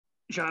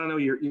John, I know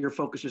your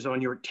focus is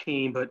on your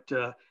team, but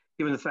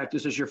given the fact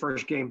this is your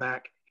first game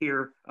back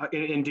here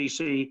in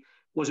DC,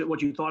 was it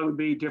what you thought it would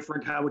be?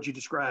 Different? How would you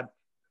describe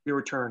your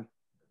return?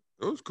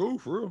 It was cool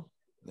for real.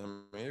 I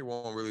mean, it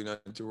wasn't really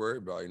nothing to worry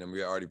about.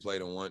 We already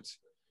played them once.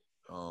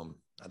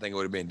 I think it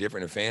would have been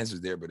different if fans was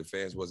there, but the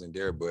fans wasn't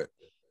there. But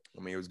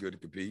I mean, it was good to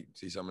compete.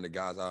 See some of the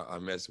guys I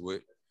messed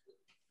with.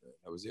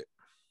 That was it.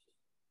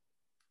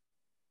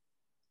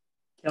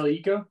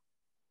 Kelly Iko?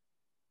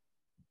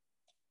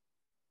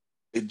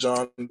 Hey,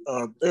 John,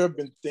 there have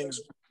been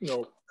things,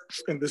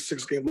 in this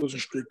 6-game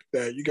losing streak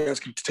that you guys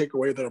can take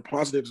away that are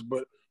positives,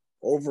 but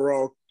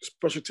overall,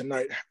 especially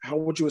tonight, how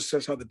would you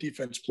assess how the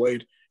defense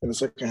played in the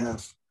second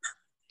half?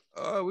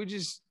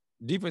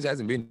 Defense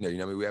hasn't been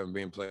there. We haven't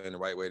been playing the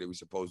right way that we're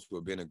supposed to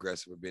have been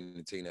aggressive, have been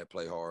the team that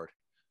play hard.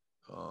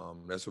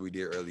 That's what we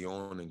did early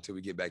on. Until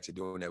we get back to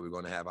doing that, we're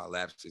going to have our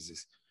lapses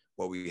is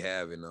what we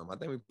have. And I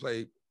think we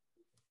played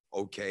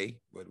okay,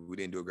 but we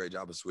didn't do a great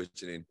job of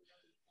switching and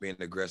being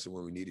aggressive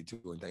when we needed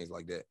to and things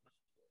like that.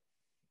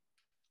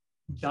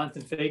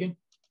 Jonathan Fagan?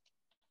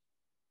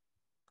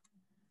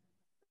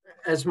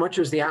 As much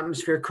as the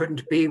atmosphere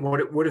couldn't be what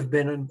it would have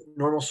been in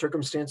normal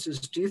circumstances,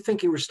 do you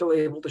think you were still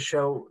able to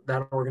show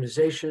that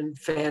organization,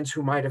 fans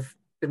who might have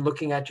been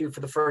looking at you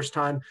for the first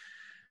time,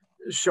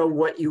 show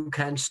what you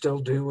can still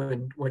do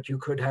and what you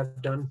could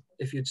have done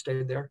if you'd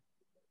stayed there?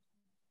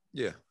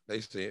 Yeah, they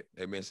see it.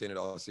 They've been seeing it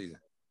all season.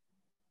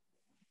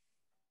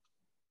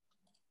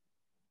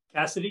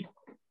 Cassidy?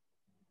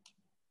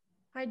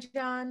 Hi,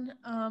 John.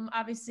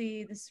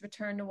 Obviously, this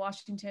return to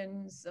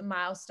Washington's a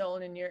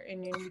milestone in your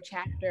new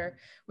chapter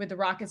with the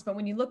Rockets. But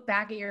when you look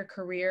back at your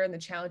career and the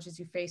challenges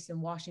you faced in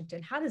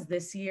Washington, how does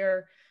this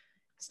year,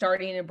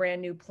 starting in a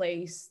brand new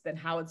place, than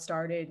how it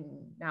started,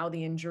 and now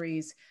the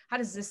injuries, how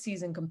does this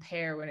season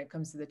compare when it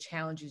comes to the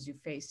challenges you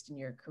faced in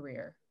your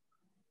career?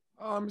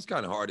 It's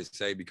kind of hard to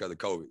say because of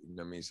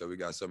COVID. So we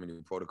got so many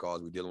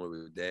protocols we're dealing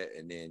with that,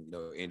 and then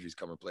injuries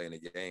come and play in the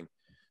game.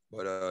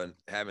 But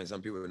having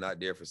some people not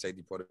there for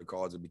safety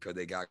protocols or because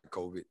they got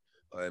COVID,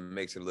 it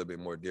makes it a little bit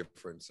more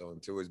different. So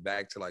until it's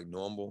back to like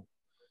normal,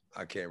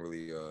 I can't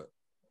really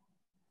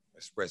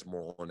express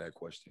more on that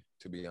question,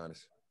 to be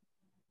honest.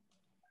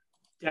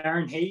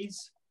 Darren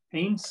Haynes?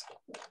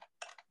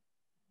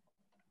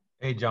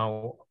 Hey,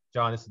 John.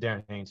 John, this is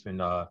Darren Haynes from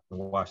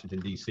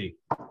Washington, D.C.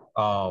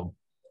 Can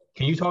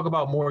you talk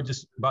about more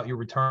just about your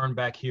return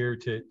back here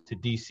to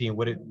D.C. and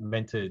what it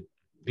meant to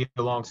be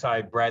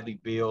alongside Bradley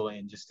Beal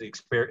and just the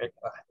experience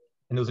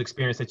and those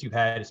experiences that you've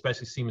had,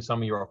 especially seeing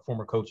some of your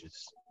former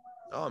coaches?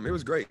 It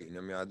was great.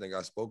 I think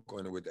I spoke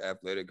on it with the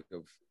athletic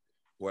of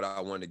what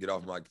I wanted to get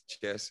off my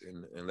chest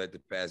and let the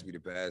past be the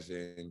past.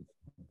 And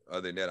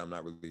other than that, I'm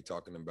not really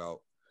talking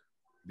about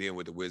being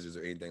with the Wizards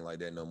or anything like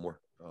that no more.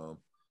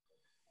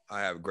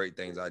 I have great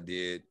things I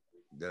did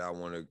that I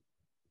want to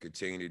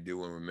continue to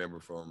do and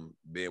remember from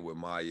being with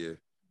Maya,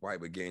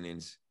 right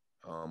beginnings.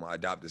 I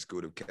adopted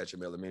school to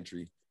Ketchum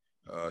Elementary.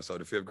 So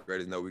the fifth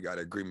graders know we got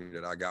an agreement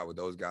that I got with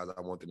those guys.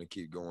 I want them to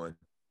keep going.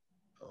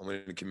 I'm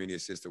in the Community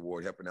Assist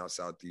Award, helping out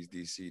Southeast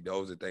DC.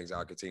 Those are things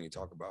I'll continue to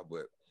talk about.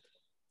 But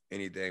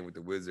anything with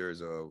the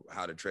Wizards or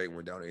how the trade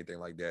went down or anything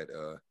like that,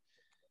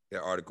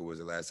 that article was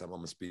the last time I'm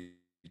going to speak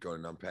on,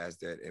 and I'm past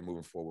that and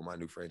moving forward with my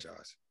new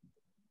franchise.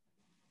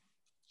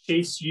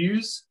 Chase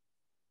Hughes?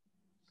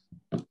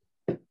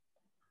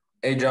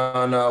 Hey,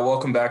 John.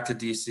 Welcome back to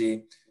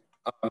DC.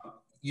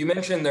 You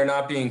mentioned there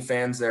not being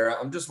fans there.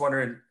 I'm just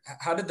wondering,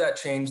 how did that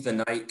change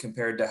the night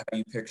compared to how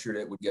you pictured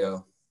it would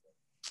go?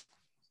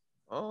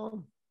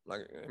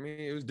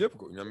 It was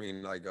difficult.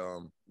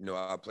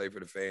 I played for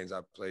the fans.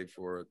 I played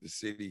for the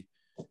city.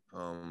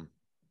 I'm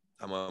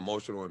an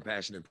emotional and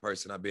passionate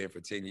person. I've been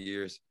for 10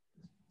 years.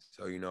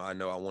 So, I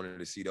know I wanted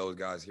to see those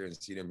guys here and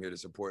see them here to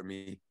support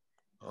me.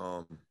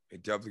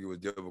 It definitely was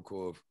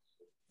difficult.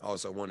 I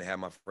also wanted to have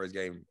my first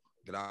game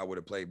that I would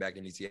have played back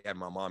in DC, having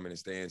my mom in the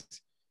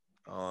stands.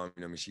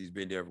 She's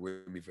been there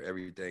with me for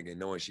everything, and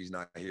knowing she's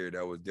not here,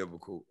 that was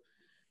difficult.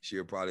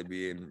 She'll probably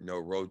be in,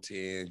 row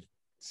 10,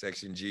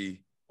 section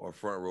G, or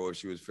front row if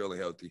she was feeling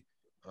healthy.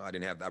 I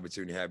didn't have the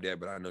opportunity to have that,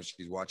 but I know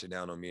she's watching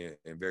down on me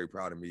and very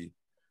proud of me,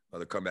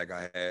 the comeback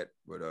I had.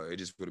 But it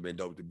just would have been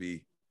dope to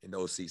be in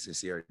those seats and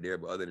see her there.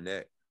 But other than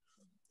that,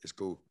 it's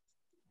cool.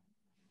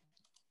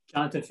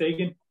 Jonathan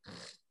Fagan?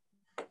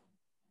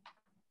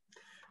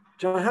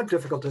 John, how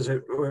difficult is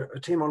it, a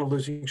team on a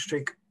losing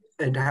streak,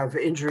 and to have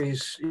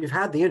injuries? You've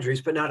had the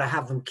injuries, but now to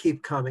have them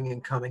keep coming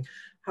and coming.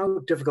 How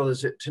difficult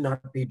is it to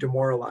not be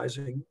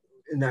demoralizing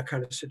in that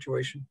kind of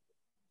situation?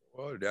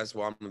 Well, that's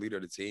why I'm the leader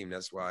of the team.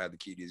 That's why I have to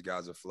keep these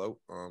guys afloat.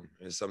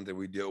 It's something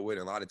we deal with.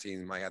 A lot of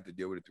teams might have to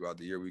deal with it throughout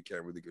the year. We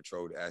can't really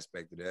control the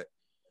aspect of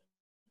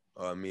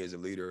that. Me as a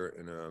leader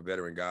and a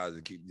veteran guys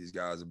to keep these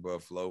guys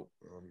above float,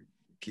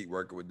 keep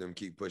working with them,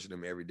 keep pushing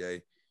them every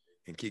day,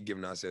 and keep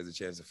giving ourselves a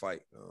chance to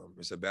fight.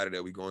 It's a battle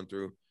that we're going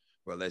through.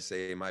 But let's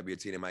say it might be a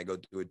team that might go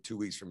through it 2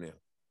 weeks from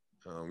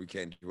now. We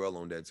can't dwell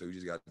on that. So you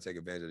just got to take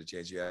advantage of the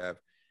chance you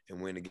have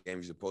and win the game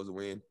you're supposed to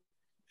win,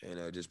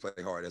 and just play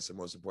hard. That's the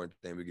most important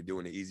thing we can do,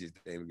 and the easiest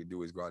thing we can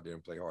do is go out there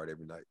and play hard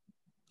every night.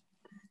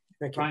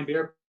 Thank you. Ryan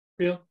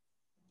Bearfield.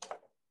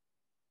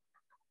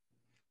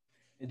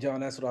 And John,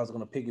 that's what I was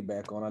going to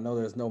piggyback on. I know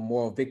there's no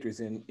moral victories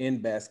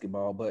in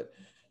basketball, but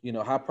you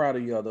know, how proud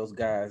of you are those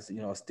guys?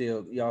 You know,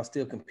 y'all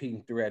still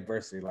competing through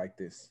adversity like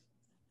this.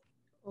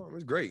 Oh, it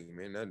was great,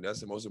 man.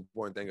 That's the most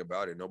important thing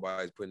about it.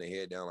 Nobody's putting their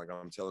head down. Like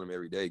I'm telling them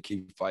every day,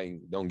 keep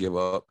fighting, don't give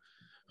up.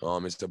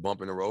 It's a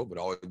bump in the road, but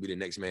always be the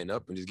next man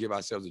up and just give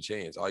ourselves a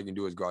chance. All you can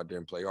do is go out there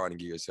and play hard and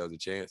give yourselves a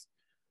chance.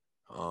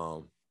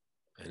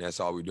 And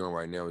that's all we're doing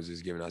right now is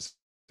just giving ourselves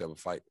a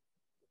fight.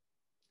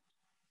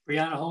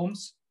 Brianna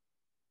Holmes.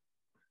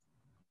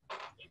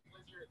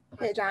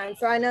 Hey, John.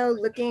 So I know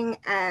looking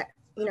at,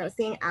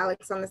 seeing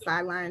Alex on the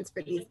sidelines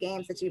for these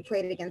games that you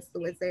played against the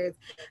Wizards,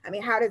 I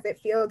mean, how does it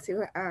feel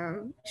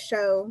to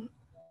show,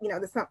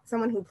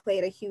 someone who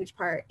played a huge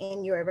part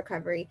in your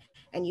recovery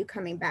and you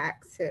coming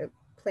back to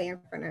play in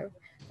front of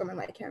someone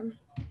like him?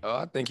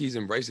 I think he's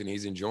embracing it.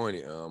 He's enjoying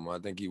it. I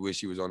think he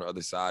wished he was on the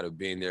other side of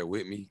being there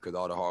with me because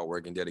all the hard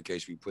work and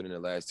dedication we put in the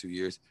last 2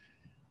 years.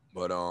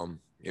 But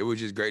it was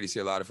just great to see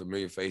a lot of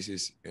familiar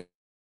faces. And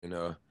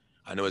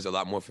I know there's a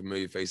lot more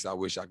familiar faces I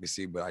wish I could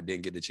see, but I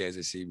didn't get the chance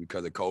to see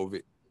because of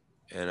COVID.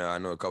 And I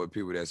know a couple of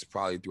people that's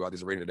probably throughout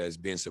this arena that's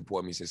been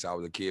supporting me since I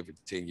was a kid for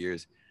 10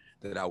 years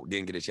that I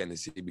didn't get a chance to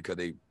see because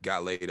they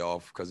got laid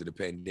off because of the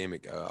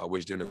pandemic. I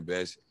wish them the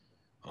best.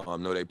 I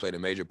know they played a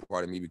major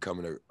part of me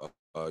becoming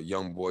a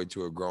young boy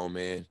to a grown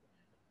man.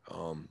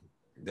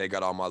 They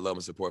got all my love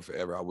and support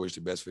forever. I wish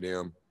the best for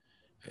them.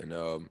 And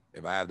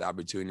if I have the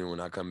opportunity when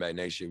I come back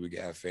next year, we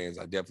can have fans.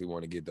 I definitely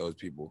want to get those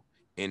people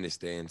in the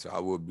stand. So I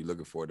will be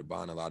looking forward to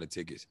buying a lot of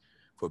tickets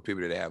for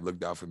people that have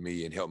looked out for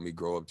me and helped me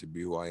grow up to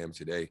be who I am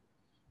today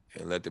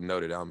and let them know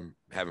that I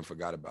haven't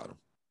forgot about them.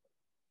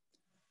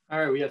 All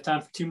right, we have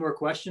time for 2 more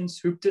questions.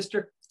 Hoop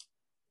District.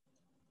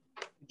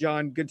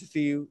 John, good to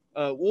see you.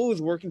 What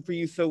was working for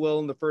you so well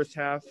in the first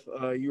half?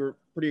 You were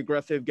pretty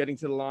aggressive, getting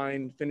to the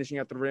line, finishing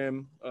at the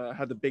rim,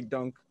 had the big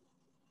dunk.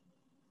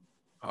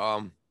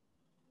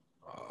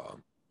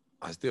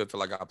 I still feel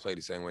like I played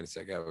the same way in the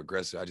second half,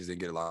 aggressive. I just didn't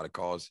get a lot of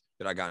calls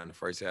that I got in the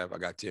first half. I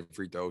got 10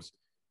 free throws.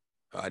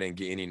 I didn't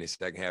get any in the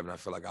second half, and I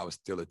feel like I was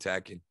still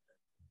attacking.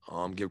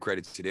 Give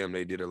credit to them.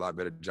 They did a lot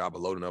better job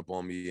of loading up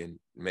on me and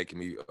making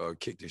me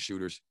kick the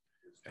shooters.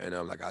 And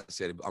like I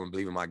said, I'm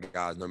believing my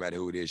guys, no matter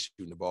who it is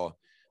shooting the ball.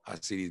 I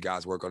see these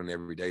guys work on it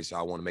every day, so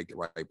I want to make the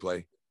right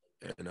play.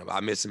 And I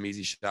missed some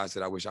easy shots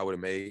that I wish I would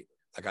have made,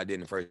 like I did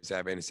in the first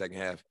half and the second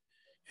half.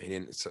 And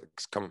then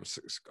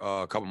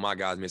a couple of my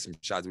guys missed some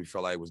shots we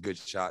felt like was good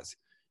shots.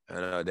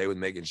 And they was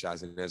making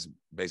shots, and that's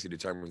basically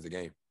determines the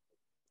game.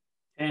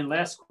 And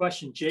last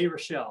question, Jay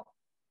Rochelle.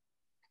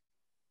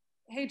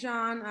 Hey,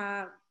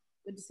 John.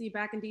 Good to see you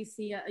back in DC.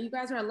 You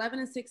guys are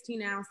 11-16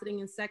 now, sitting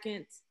in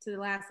second to the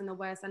last in the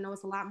West. I know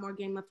it's a lot more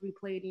game left to be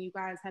played, and you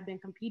guys have been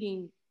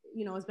competing,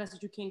 as best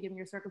as you can given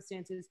your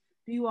circumstances.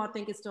 Do you all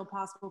think it's still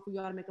possible for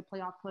you all to make a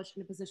playoff push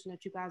in the position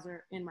that you guys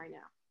are in right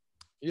now?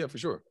 Yeah, for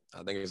sure. I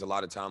think there's a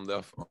lot of time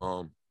left.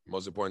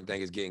 Most important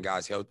thing is getting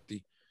guys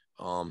healthy,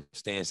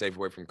 staying safe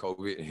away from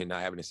COVID and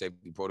not having the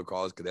safety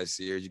protocols because that's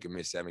serious. You can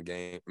miss 7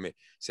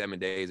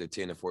 days or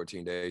 10 to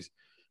 14 days.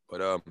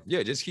 But,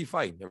 yeah, just keep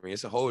fighting. I mean,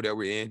 it's a hole that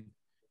we're in.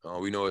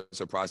 We know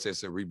it's a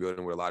process of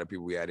rebuilding with a lot of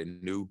people we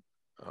added new,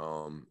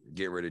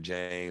 getting rid of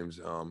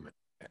James,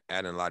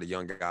 adding a lot of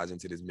young guys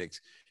into this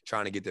mix,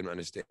 trying to get them to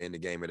understand the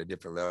game at a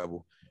different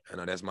level. And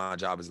that's my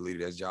job as a leader.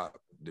 That's job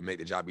to make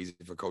the job easy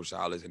for Coach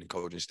Silas and the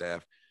coaching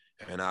staff.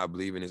 And I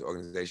believe in this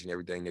organization,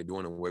 everything they're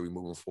doing and the way we're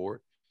moving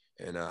forward.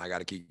 And I got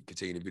to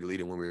continue to be the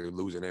leader when we're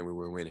losing and when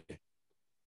we're winning.